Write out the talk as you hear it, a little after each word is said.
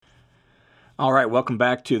All right, welcome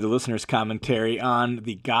back to the listener's commentary on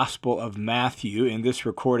the Gospel of Matthew. In this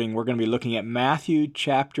recording, we're going to be looking at Matthew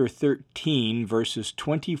chapter 13, verses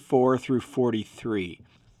 24 through 43.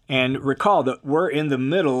 And recall that we're in the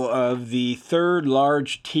middle of the third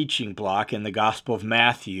large teaching block in the Gospel of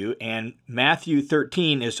Matthew, and Matthew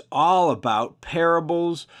 13 is all about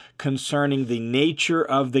parables concerning the nature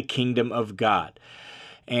of the kingdom of God.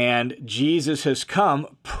 And Jesus has come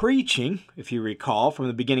preaching, if you recall from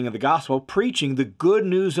the beginning of the gospel, preaching the good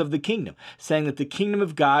news of the kingdom, saying that the kingdom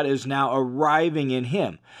of God is now arriving in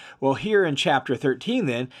him. Well, here in chapter 13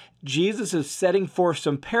 then, Jesus is setting forth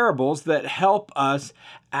some parables that help us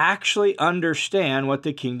actually understand what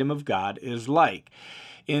the kingdom of God is like.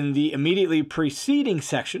 In the immediately preceding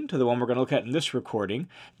section to the one we're going to look at in this recording,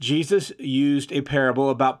 Jesus used a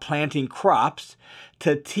parable about planting crops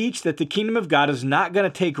to teach that the kingdom of God is not going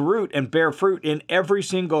to take root and bear fruit in every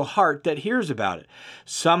single heart that hears about it.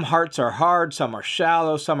 Some hearts are hard, some are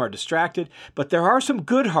shallow, some are distracted, but there are some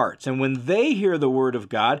good hearts, and when they hear the word of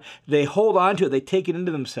God, they hold on to it, they take it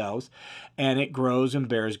into themselves, and it grows and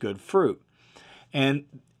bears good fruit. And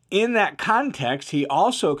in that context, he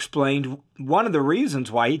also explained one of the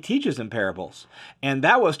reasons why he teaches in parables, and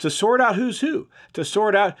that was to sort out who's who, to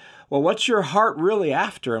sort out, well, what's your heart really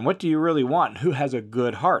after, and what do you really want, and who has a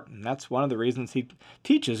good heart? And that's one of the reasons he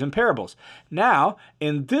teaches in parables. Now,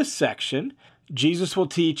 in this section, Jesus will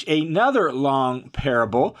teach another long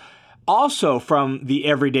parable, also from the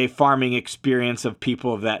everyday farming experience of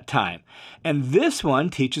people of that time. And this one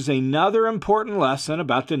teaches another important lesson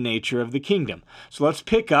about the nature of the kingdom. So let's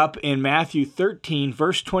pick up in Matthew 13,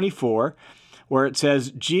 verse 24, where it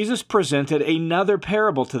says, Jesus presented another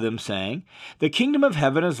parable to them, saying, the kingdom of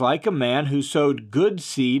heaven is like a man who sowed good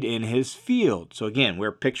seed in his field. So again,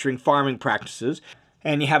 we're picturing farming practices.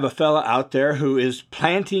 And you have a fella out there who is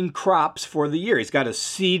planting crops for the year. He's got a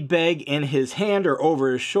seed bag in his hand or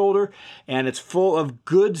over his shoulder, and it's full of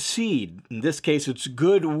good seed. In this case, it's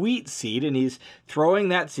good wheat seed, and he's throwing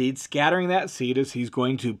that seed, scattering that seed as he's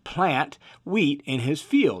going to plant wheat in his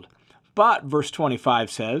field. But, verse 25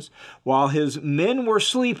 says, while his men were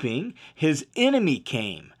sleeping, his enemy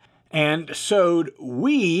came and sowed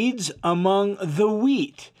weeds among the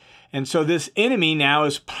wheat. And so this enemy now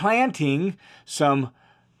is planting some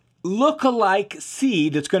look-alike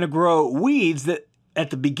seed that's going to grow weeds that, at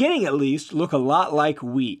the beginning at least, look a lot like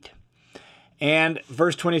wheat. And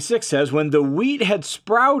verse 26 says, when the wheat had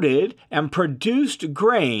sprouted and produced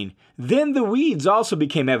grain, then the weeds also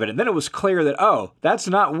became evident. Then it was clear that, oh, that's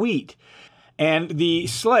not wheat. And the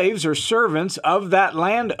slaves or servants of that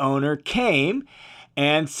landowner came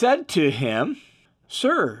and said to him,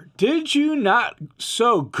 Sir, did you not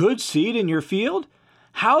sow good seed in your field?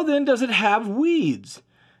 How then does it have weeds?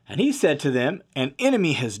 And he said to them, an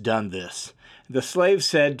enemy has done this. The slave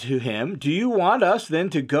said to him, do you want us then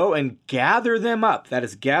to go and gather them up? That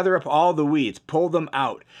is, gather up all the weeds, pull them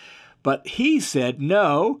out. But he said,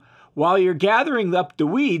 no, while you're gathering up the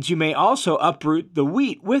weeds, you may also uproot the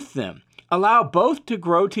wheat with them. Allow both to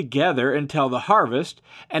grow together until the harvest,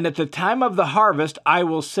 and at the time of the harvest I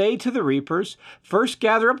will say to the reapers, first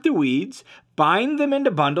gather up the weeds, bind them into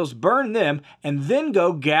bundles, burn them, and then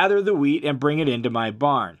go gather the wheat and bring it into my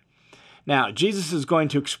barn. Now, Jesus is going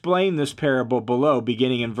to explain this parable below,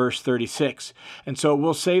 beginning in verse 36, and so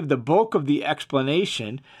we'll save the bulk of the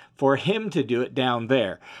explanation for him to do it down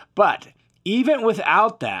there. But even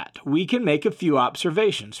without that, we can make a few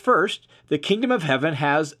observations. First, the kingdom of heaven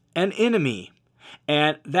has an enemy,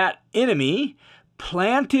 and that enemy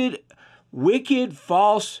planted wicked,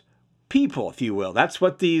 false people, if you will. That's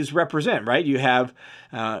what these represent, right? You have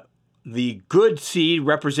the good seed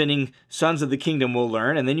representing sons of the kingdom, we'll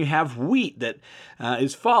learn, and then you have wheat that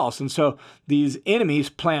is false. And so these enemies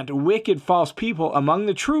plant wicked, false people among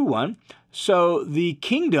the true one. So the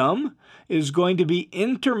kingdom is going to be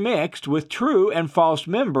intermixed with true and false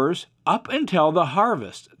members up until the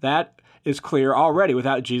harvest. That is clear already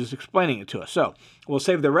without Jesus explaining it to us. So we'll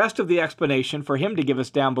save the rest of the explanation for him to give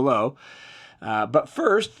us down below. But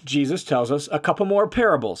first, Jesus tells us a couple more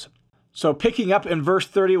parables. So picking up in verse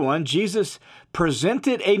 31, Jesus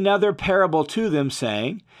presented another parable to them,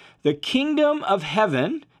 saying, the kingdom of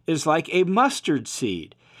heaven is like a mustard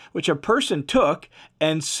seed, which a person took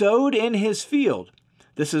and sowed in his field.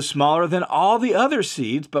 This is smaller than all the other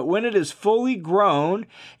seeds, but when it is fully grown,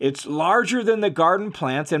 it's larger than the garden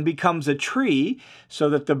plants and becomes a tree, so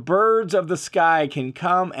that the birds of the sky can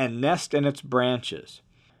come and nest in its branches.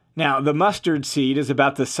 Now, the mustard seed is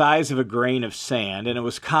about the size of a grain of sand, and it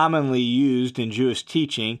was commonly used in Jewish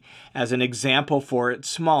teaching as an example for its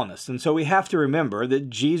smallness. And so we have to remember that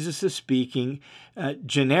Jesus is speaking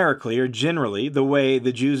generically or generally the way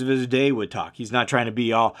the Jews of his day would talk. He's not trying to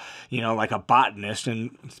be all, like a botanist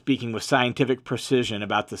and speaking with scientific precision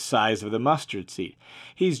about the size of the mustard seed.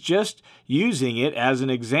 He's just using it as an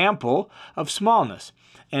example of smallness.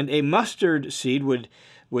 And a mustard seed would,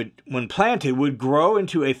 when planted, would grow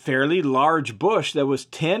into a fairly large bush that was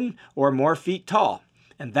 10 or more feet tall.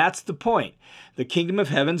 And that's the point. The kingdom of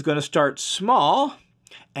heaven is going to start small,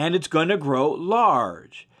 and it's going to grow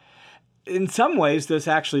large. In some ways, this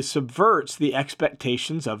actually subverts the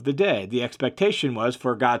expectations of the day. The expectation was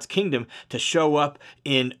for God's kingdom to show up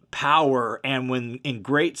in power and when in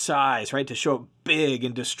great size, right? To show up big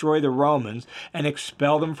and destroy the Romans and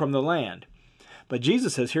expel them from the land. But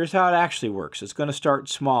Jesus says, here's how it actually works. It's going to start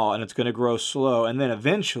small and it's going to grow slow. And then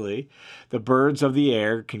eventually the birds of the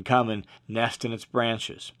air can come and nest in its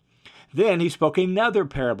branches. Then he spoke another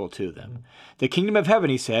parable to them. The kingdom of heaven,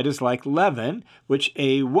 he said, is like leaven, which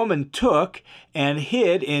a woman took and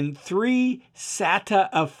hid in 3 sata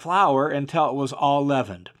of flour until it was all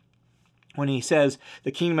leavened. When he says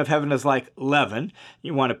the kingdom of heaven is like leaven,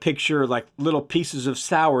 you want to picture like little pieces of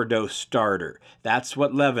sourdough starter. That's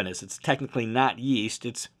what leaven is. It's technically not yeast.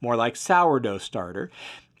 It's more like sourdough starter.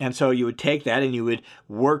 And so you would take that and you would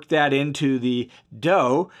work that into the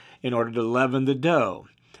dough in order to leaven the dough.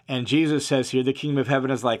 And Jesus says here, the kingdom of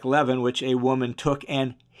heaven is like leaven, which a woman took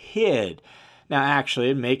and hid. Now, actually,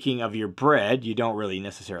 in making of your bread, you don't really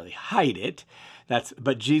necessarily hide it.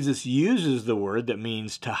 But Jesus uses the word that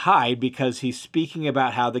means to hide because he's speaking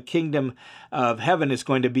about how the kingdom of heaven is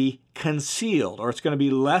going to be concealed, or it's going to be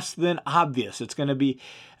less than obvious. It's going to be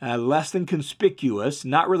less than conspicuous,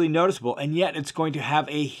 not really noticeable, and yet it's going to have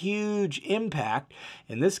a huge impact,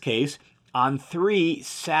 in this case, on 3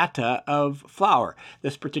 sata of flour.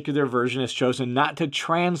 This particular version has chosen not to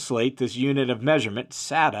translate this unit of measurement,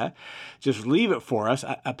 sata, just leave it for us,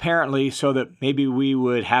 apparently so that maybe we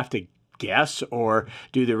would have to guess or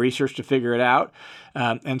do the research to figure it out.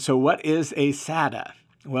 And so what is a sata?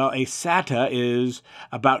 Well, a sata is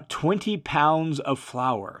about 20 pounds of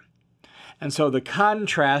flour. And so the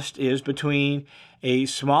contrast is between a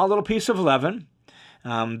small little piece of leaven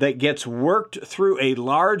that gets worked through a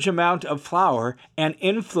large amount of flour and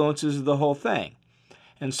influences the whole thing.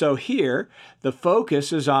 And so here, the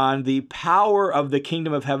focus is on the power of the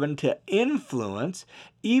kingdom of heaven to influence,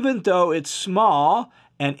 even though it's small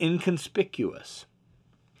and inconspicuous.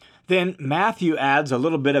 Then Matthew adds a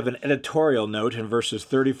little bit of an editorial note in verses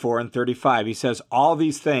 34 and 35. He says, all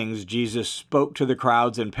these things Jesus spoke to the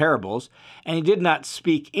crowds in parables, and he did not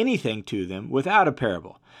speak anything to them without a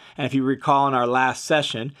parable. And if you recall in our last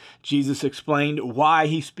session, Jesus explained why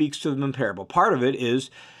he speaks to them in parable. Part of it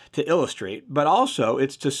is to illustrate, but also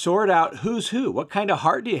it's to sort out who's who. What kind of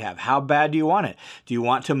heart do you have? How bad do you want it? Do you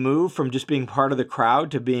want to move from just being part of the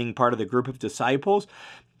crowd to being part of the group of disciples?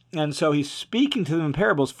 And so he's speaking to them in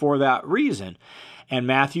parables for that reason. And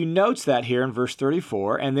Matthew notes that here in verse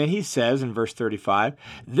 34, and then he says in verse 35,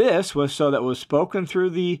 this was so that what was spoken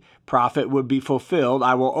through the prophet would be fulfilled.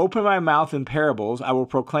 I will open my mouth in parables. I will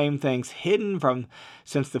proclaim things hidden from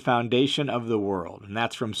since the foundation of the world. And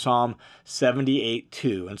that's from Psalm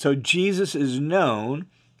 78:2. And so Jesus is known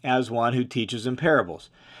as one who teaches in parables.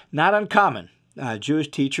 Not uncommon. Jewish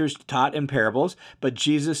teachers taught in parables, but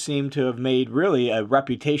Jesus seemed to have made really a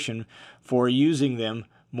reputation for using them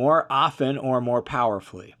more often or more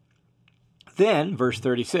powerfully. Then, verse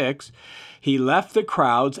 36, he left the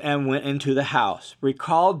crowds and went into the house.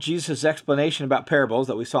 Recall Jesus' explanation about parables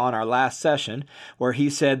that we saw in our last session, where he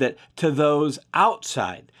said that to those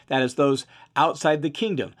outside, that is, those outside the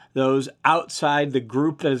kingdom, those outside the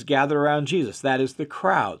group that is gathered around Jesus, that is the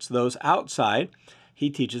crowds, those outside, he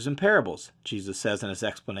teaches in parables, Jesus says in his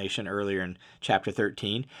explanation earlier in chapter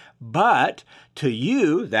 13. But to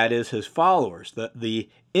you, that is his followers, the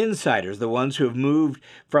insiders, the ones who have moved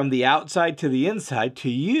from the outside to the inside, to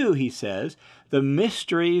you, he says, the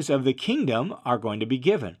mysteries of the kingdom are going to be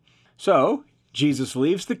given. So Jesus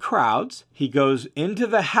leaves the crowds, he goes into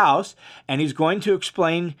the house, and he's going to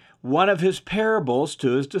explain one of his parables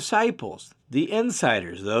to his disciples, the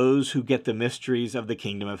insiders, those who get the mysteries of the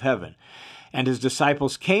kingdom of heaven. And his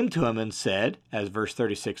disciples came to him and said, as verse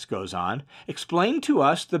 36 goes on, explain to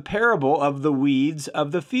us the parable of the weeds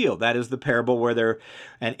of the field. That is the parable where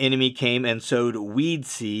an enemy came and sowed weed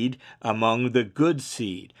seed among the good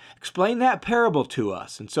seed. Explain that parable to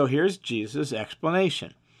us. And so here's Jesus'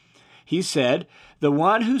 explanation. He said, the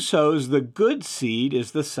one who sows the good seed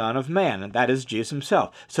is the Son of Man, and that is Jesus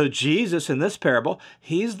himself. So Jesus, in this parable,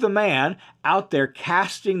 he's the man out there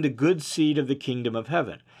casting the good seed of the kingdom of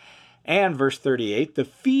heaven. And verse 38, the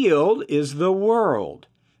field is the world,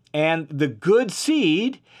 and the good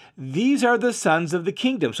seed, these are the sons of the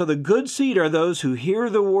kingdom. So the good seed are those who hear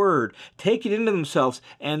the word, take it into themselves,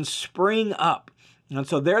 and spring up. And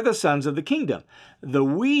so they're the sons of the kingdom. The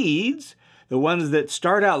weeds, the ones that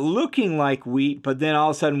start out looking like wheat, but then all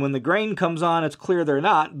of a sudden when the grain comes on, it's clear they're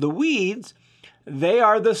not. The weeds, they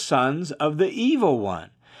are the sons of the evil one.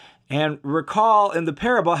 And recall in the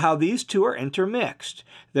parable how these two are intermixed.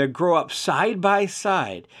 They grow up side by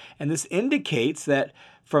side. And this indicates that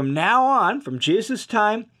from now on, from Jesus'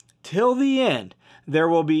 time till the end, there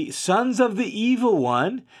will be sons of the evil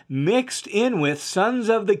one mixed in with sons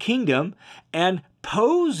of the kingdom and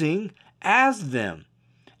posing as them.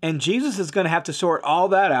 And Jesus is going to have to sort all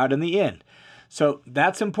that out in the end. So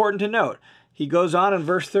that's important to note. He goes on in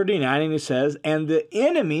verse 39 and he says, and the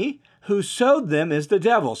enemy who sowed them is the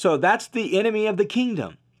devil. So that's the enemy of the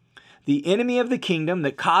kingdom. The enemy of the kingdom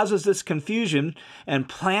that causes this confusion and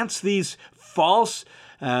plants these false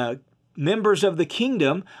members of the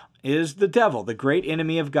kingdom is the devil, the great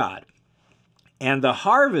enemy of God. And the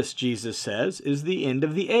harvest, Jesus says, is the end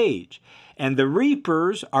of the age. And the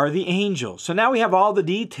reapers are the angels. So now we have all the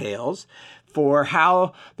details for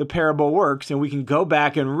how the parable works, and we can go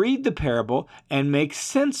back and read the parable and make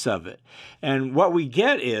sense of it. And what we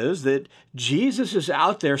get is that Jesus is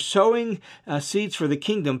out there sowing seeds for the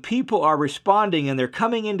kingdom. People are responding and they're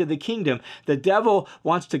coming into the kingdom. The devil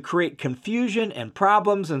wants to create confusion and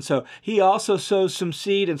problems, and so he also sows some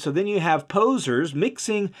seed. And so then you have posers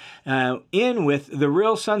mixing in with the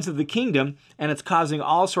real sons of the kingdom, and it's causing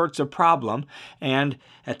all sorts of problem. And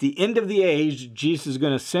at the end of the age, Jesus is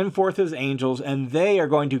going to send forth his angels, and they are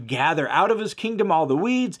going to gather out of his kingdom all the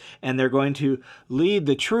weeds, and they're going to lead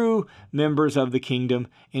the true members of the kingdom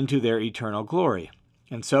into their eternal glory.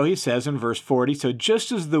 And so he says in verse 40, so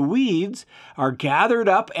just as the weeds are gathered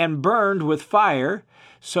up and burned with fire,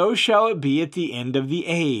 so shall it be at the end of the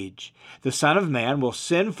age. The Son of Man will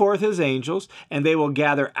send forth his angels, and they will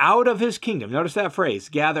gather out of his kingdom. Notice that phrase,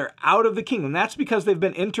 gather out of the kingdom. That's because they've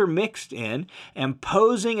been intermixed in and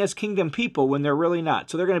posing as kingdom people when they're really not.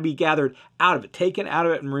 So they're going to be gathered out of it, taken out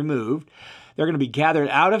of it and removed. They're going to be gathered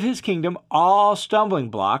out of his kingdom, all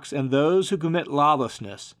stumbling blocks, and those who commit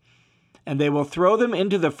lawlessness. And they will throw them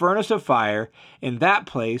into the furnace of fire. In that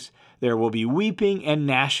place there will be weeping and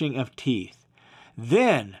gnashing of teeth.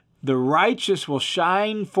 Then the righteous will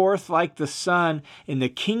shine forth like the sun in the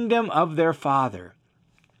kingdom of their Father.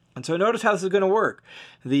 And so notice how this is going to work.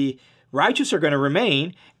 The righteous are going to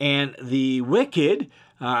remain, and the wicked,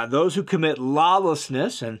 those who commit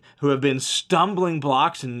lawlessness and who have been stumbling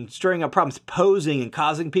blocks and stirring up problems, posing and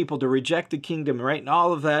causing people to reject the kingdom, right, and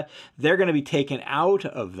all of that, they're going to be taken out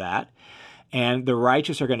of that. And the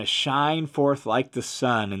righteous are going to shine forth like the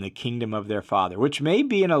sun in the kingdom of their Father, which may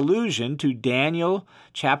be an allusion to Daniel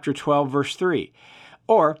chapter 12, verse 3.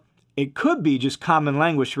 Or it could be just common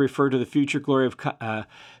language to refer to the future glory of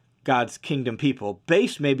God's kingdom people,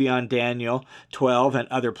 based maybe on Daniel 12 and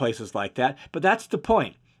other places like that. But that's the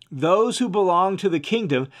point. Those who belong to the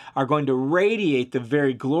kingdom are going to radiate the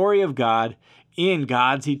very glory of God in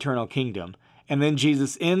God's eternal kingdom. And then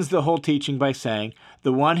Jesus ends the whole teaching by saying,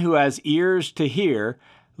 the one who has ears to hear,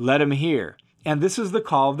 let him hear. And this is the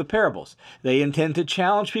call of the parables. They intend to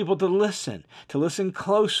challenge people to listen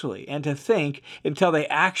closely, and to think until they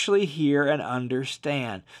actually hear and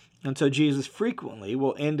understand. And so Jesus frequently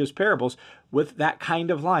will end his parables with that kind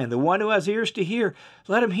of line. The one who has ears to hear,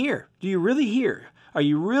 let him hear. Do you really hear? Are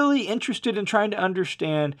you really interested in trying to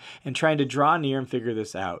understand and trying to draw near and figure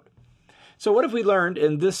this out? So what have we learned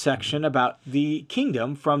in this section about the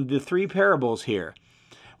kingdom from the three parables here?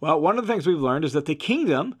 Well, one of the things we've learned is that the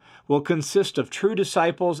kingdom will consist of true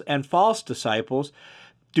disciples and false disciples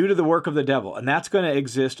due to the work of the devil. And that's going to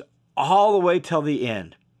exist all the way till the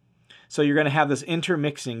end. So you're going to have this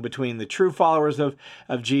intermixing between the true followers of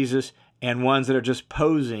Jesus and ones that are just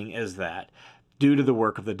posing as that due to the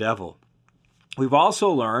work of the devil. We've also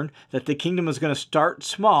learned that the kingdom is going to start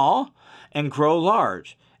small and grow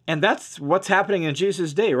large. And that's what's happening in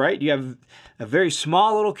Jesus' day, right? You have a very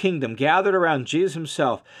small little kingdom gathered around Jesus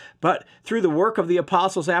himself. But through the work of the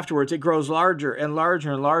apostles afterwards, it grows larger and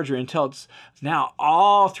larger and larger until it's now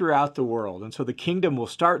all throughout the world. And so the kingdom will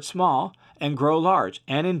start small and grow large.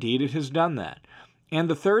 And indeed, it has done that. And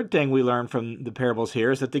the third thing we learn from the parables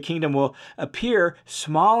here is that the kingdom will appear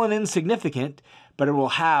small and insignificant, but it will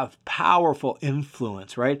have powerful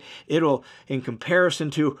influence, right? It'll, in comparison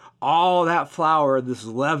to all that flour, this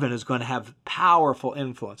leaven is going to have powerful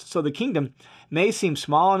influence. So the kingdom may seem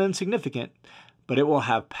small and insignificant, but it will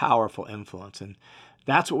have powerful influence. And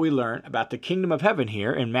that's what we learn about the kingdom of heaven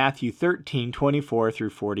here in Matthew 13:24 through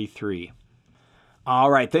 43.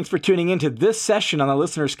 All right, thanks for tuning in to this session on the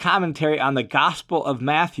Listener's Commentary on the Gospel of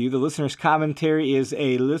Matthew. The Listener's Commentary is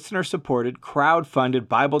a listener-supported, crowd-funded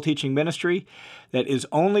Bible teaching ministry that is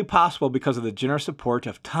only possible because of the generous support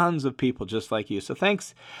of tons of people just like you. So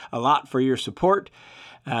thanks a lot for your support.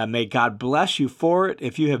 May God bless you for it.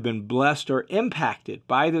 If you have been blessed or impacted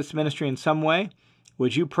by this ministry in some way,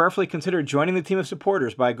 would you prayerfully consider joining the team of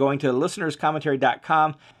supporters by going to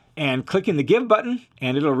listenerscommentary.com and clicking the Give button,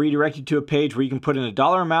 and it'll redirect you to a page where you can put in a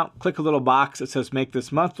dollar amount, click a little box that says Make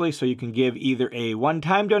This Monthly, so you can give either a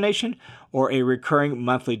one-time donation or a recurring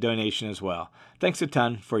monthly donation as well. Thanks a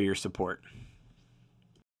ton for your support.